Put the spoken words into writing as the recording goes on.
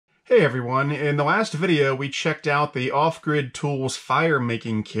Hey everyone, in the last video we checked out the Off-Grid Tools fire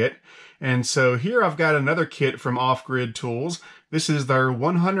making kit, and so here I've got another kit from Off-Grid Tools. This is their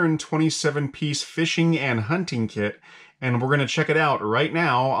 127-piece fishing and hunting kit, and we're going to check it out right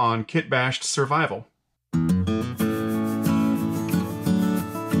now on Kitbashed Survival.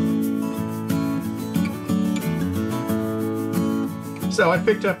 So I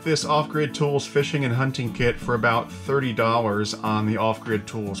picked up this Off-Grid Tools fishing and hunting kit for about $30 on the Off-Grid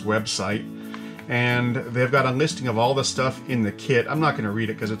Tools website. And they've got a listing of all the stuff in the kit. I'm not going to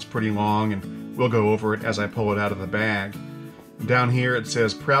read it because it's pretty long and we'll go over it as I pull it out of the bag. Down here it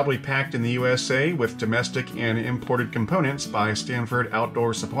says, proudly packed in the USA with domestic and imported components by Stanford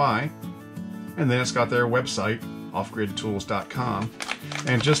Outdoor Supply. And then it's got their website, offgridtools.com.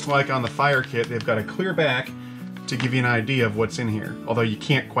 And just like on the fire kit, they've got a clear back to give you an idea of what's in here, although you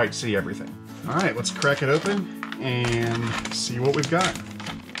can't quite see everything. All right, let's crack it open and see what we've got.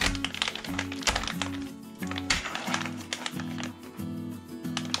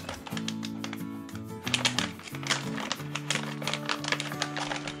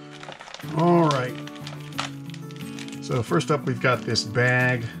 All right, so first up we've got this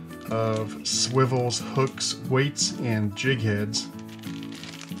bag of swivels, hooks, weights, and jig heads.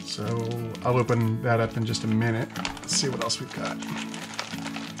 So I'll open that up in just a minute. Let's see what else we've got.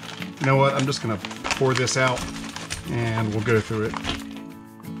 You know what? I'm just going to pour this out and we'll go through it.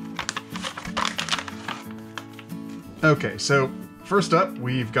 Okay, so first up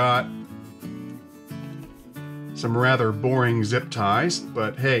we've got some rather boring zip ties,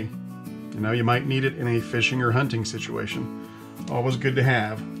 but hey, you know, you might need it in a fishing or hunting situation. Always good to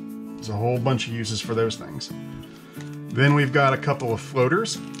have. There's a whole bunch of uses for those things. Then we've got a couple of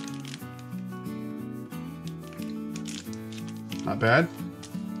floaters. Not bad.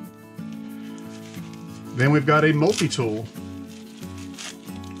 Then we've got a multi-tool.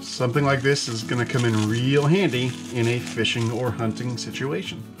 Something like this is going to come in real handy in a fishing or hunting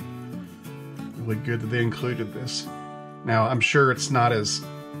situation. Really good that they included this. Now, I'm sure it's not as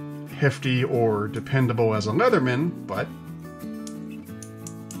hefty or dependable as a Leatherman, but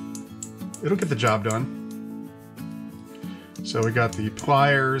it'll get the job done. So we got the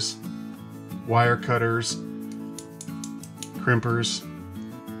pliers, wire cutters, crimpers,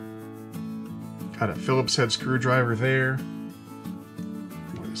 got a Phillips head screwdriver there.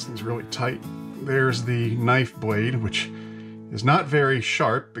 Boy, this thing's really tight. There's the knife blade, which is not very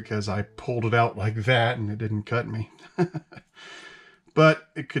sharp because I pulled it out like that and it didn't cut me. But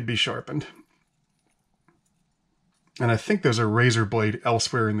it could be sharpened. And I think there's a razor blade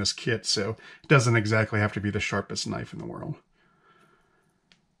elsewhere in this kit, so it doesn't exactly have to be the sharpest knife in the world.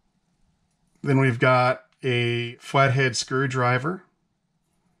 Then we've got a flathead screwdriver.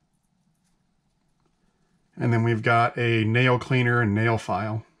 And then we've got a nail cleaner and nail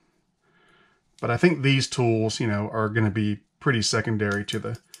file. But I think these tools, you know, are going to be pretty secondary to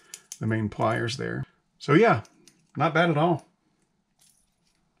the main pliers there. So yeah, not bad at all.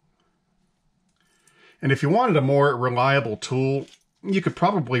 And if you wanted a more reliable tool, you could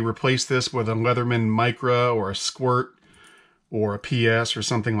probably replace this with a Leatherman Micra or a Squirt or a PS or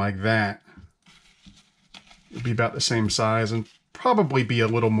something like that. It'd be about the same size and probably be a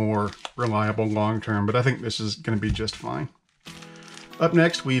little more reliable long-term, but I think this is going to be just fine. Up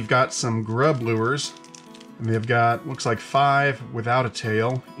next, we've got some grub lures. And they've got, looks like 5 without a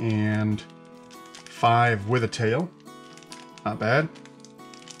tail and 5 with a tail. Not bad.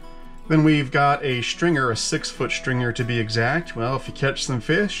 Then we've got a stringer, a 6-foot stringer to be exact. Well, if you catch some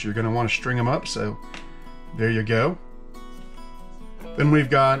fish, you're going to want to string them up, so there you go. Then we've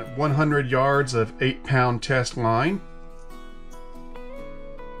got 100 yards of 8-pound test line.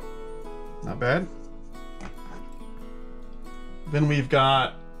 Not bad. Then we've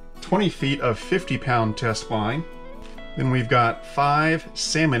got 20 feet of 50-pound test line. Then we've got 5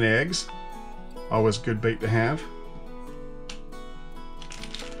 salmon eggs. Always good bait to have.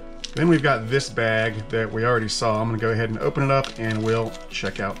 Then we've got this bag that we already saw. I'm going to go ahead and open it up and we'll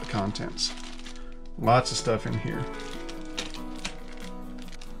check out the contents. Lots of stuff in here.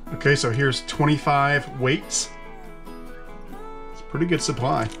 Okay, so here's 25 weights. It's a pretty good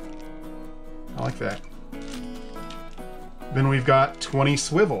supply. I like that. Then we've got 20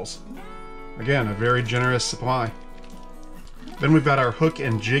 swivels. Again, a very generous supply. Then we've got our hook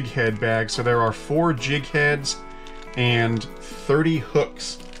and jig head bag. So there are 4 jig heads and 30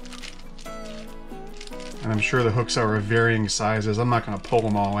 hooks. And I'm sure the hooks are of varying sizes. I'm not going to pull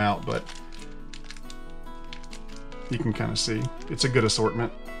them all out, but you can kind of see. It's a good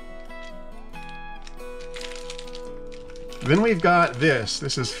assortment. Then we've got this.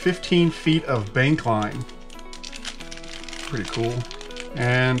 This is 15 feet of bank line. Pretty cool.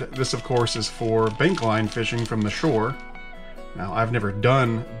 And this, of course, is for bank line fishing from the shore. Now, I've never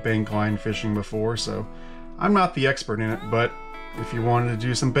done bank line fishing before, so I'm not the expert in it, but if you wanted to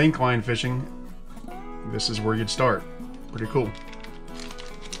do some bank line fishing, this is where you'd start. Pretty cool.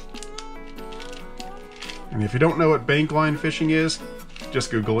 And if you don't know what bank line fishing is,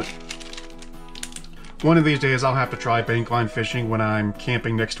 just Google it. One of these days I'll have to try bank line fishing when I'm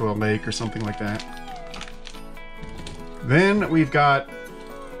camping next to a lake or something like that. Then we've got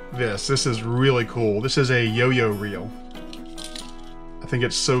this. This is really cool. This is a yo-yo reel. I think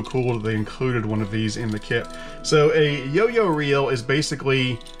it's so cool that they included one of these in the kit. So a yo-yo reel is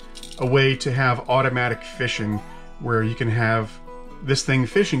basically a way to have automatic fishing where you can have this thing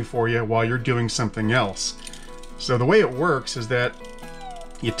fishing for you while you're doing something else. So the way it works is that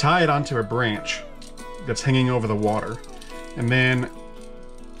you tie it onto a branch that's hanging over the water, and then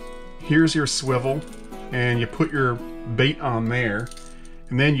here's your swivel, and you put your bait on there,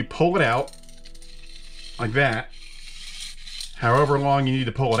 and then you pull it out like that, however long you need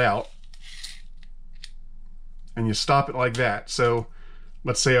to pull it out, and you stop it like that. So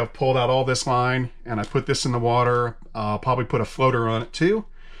let's say I've pulled out all this line and I put this in the water. I'll probably put a floater on it too.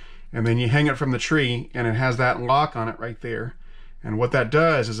 And then you hang it from the tree and it has that lock on it right there. And what that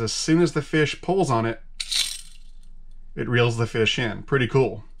does is as soon as the fish pulls on it, it reels the fish in. Pretty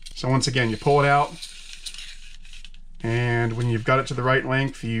cool. So once again, you pull it out, and when you've got it to the right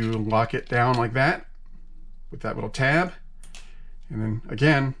length, you lock it down like that with that little tab. And then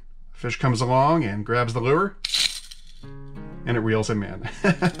again, the fish comes along and grabs the lure, and it reels him in.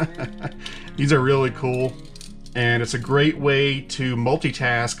 These are really cool, and it's a great way to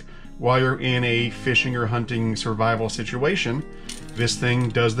multitask while you're in a fishing or hunting survival situation. This thing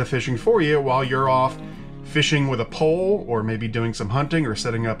does the fishing for you while you're off fishing with a pole, or maybe doing some hunting or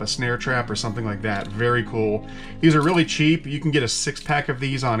setting up a snare trap or something like that. Very cool. These are really cheap. You can get a 6-pack of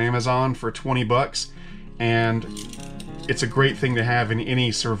these on Amazon for 20 bucks, and it's a great thing to have in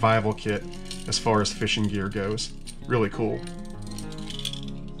any survival kit as far as fishing gear goes. Really cool.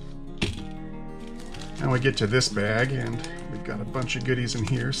 Now we get to this bag, and we've got a bunch of goodies in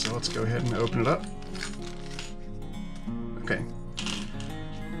here, so let's go ahead and open it up. Okay.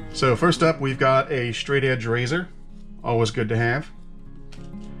 So first up, we've got a straight edge razor. Always good to have.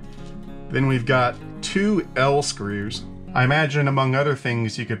 Then we've got 2 L screws. I imagine, among other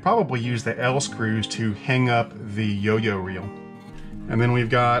things, you could probably use the L screws to hang up the yo-yo reel. And then we've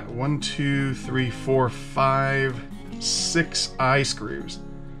got 1, 2, 3, 4, 5, 6 eye screws.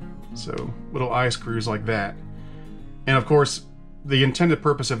 So little eye screws like that. And of course, the intended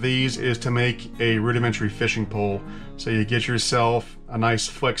purpose of these is to make a rudimentary fishing pole. So you get yourself a nice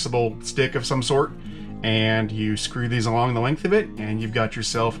flexible stick of some sort, and you screw these along the length of it, and you've got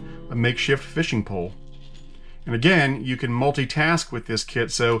yourself a makeshift fishing pole. And again, you can multitask with this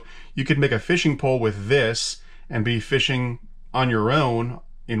kit, so you could make a fishing pole with this and be fishing on your own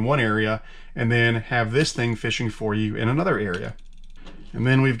in one area, and then have this thing fishing for you in another area. And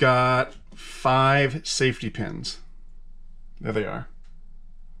then we've got 5 safety pins. There they are.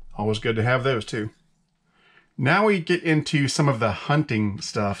 Always good to have those too. Now we get into some of the hunting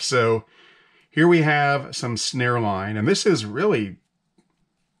stuff. So here we have some snare line, and this is really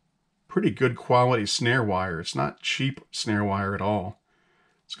pretty good quality snare wire. It's not cheap snare wire at all.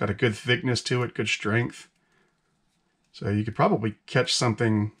 It's got a good thickness to it, good strength. So you could probably catch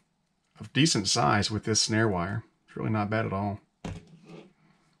something of decent size with this snare wire. It's really not bad at all.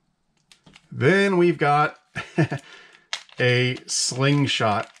 Then we've got a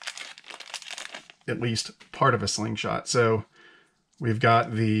slingshot, at least part of a slingshot. So we've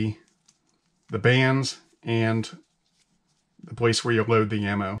got the bands and the place where you load the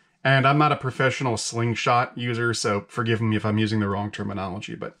ammo. And I'm not a professional slingshot user, so forgive me if I'm using the wrong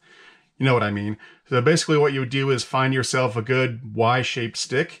terminology, but you know what I mean. So basically what you would do is find yourself a good Y-shaped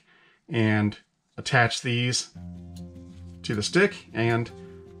stick and attach these to the stick, and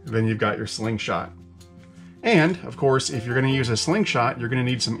then you've got your slingshot. And, of course, if you're going to use a slingshot, you're going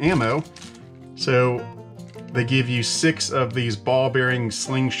to need some ammo. So they give you 6 of these ball-bearing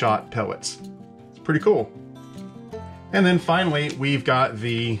slingshot pellets. It's pretty cool. And then finally, we've got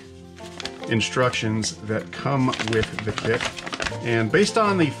the instructions that come with the kit. And based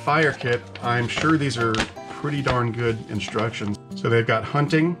on the fire kit, I'm sure these are pretty darn good instructions. So they've got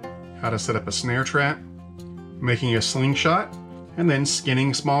hunting, how to set up a snare trap, making a slingshot, and then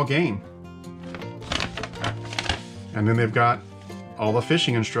skinning small game. And then they've got all the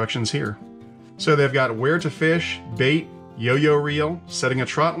fishing instructions here. So they've got where to fish, bait, yo-yo reel, setting a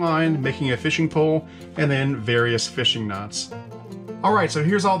trot line, making a fishing pole, and then various fishing knots. Alright, so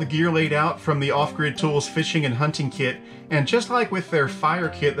here's all the gear laid out from the Off-Grid Tools fishing and hunting kit, and just like with their fire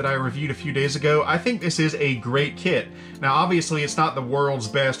kit that I reviewed a few days ago, I think this is a great kit. Now obviously it's not the world's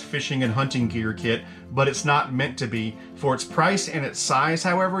best fishing and hunting gear kit, but it's not meant to be. For its price and its size,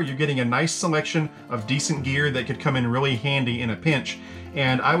 however, you're getting a nice selection of decent gear that could come in really handy in a pinch.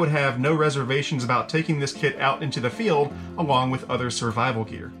 And I would have no reservations about taking this kit out into the field along with other survival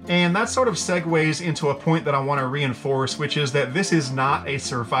gear. And that sort of segues into a point that I want to reinforce, which is that this is not a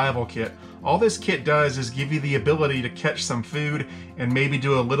survival kit. All this kit does is give you the ability to catch some food and maybe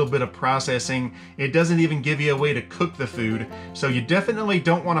do a little bit of processing. It doesn't even give you a way to cook the food. So you definitely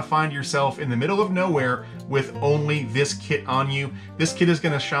don't want to find yourself in the middle of nowhere with only this kit on you. This kit is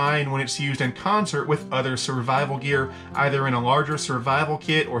going to shine when it's used in concert with other survival gear, either in a larger survival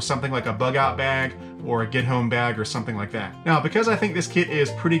kit or something like a bug out bag or a get home bag or something like that. Now, because I think this kit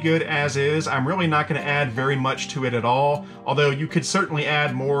is pretty good as is, I'm really not going to add very much to it at all, although you could certainly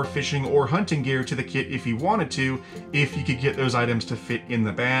add more fishing or hunting gear to the kit if you wanted to, if you could get those items to fit in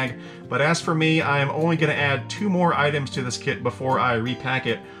the bag. But as for me, I am only going to add 2 more items to this kit before I repack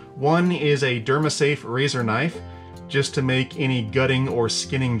it. One is a DermaSafe razor knife, just to make any gutting or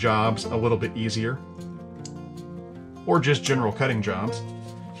skinning jobs a little bit easier, or just general cutting jobs.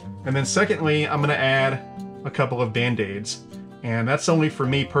 And then secondly, I'm going to add a couple of Band-Aids. And that's only for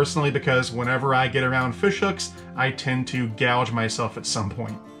me personally because whenever I get around fish hooks, I tend to gouge myself at some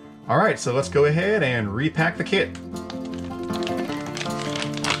point. Alright, so let's go ahead and repack the kit.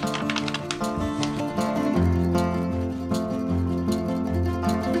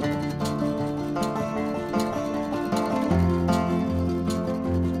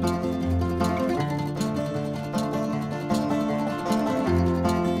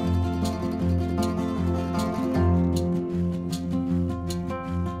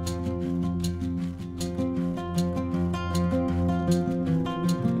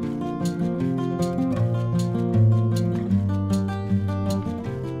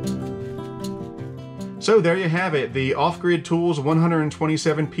 So there you have it, the Off-Grid Tools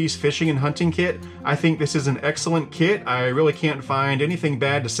 127-piece fishing and hunting kit. I think this is an excellent kit. I really can't find anything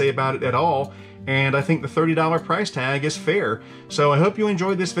bad to say about it at all. And I think the $30 price tag is fair. So I hope you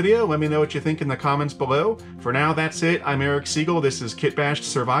enjoyed this video. Let me know what you think in the comments below. For now, that's it. I'm Eric Siegel. This is Kitbashed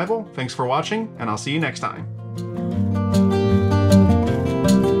Survival. Thanks for watching, and I'll see you next time.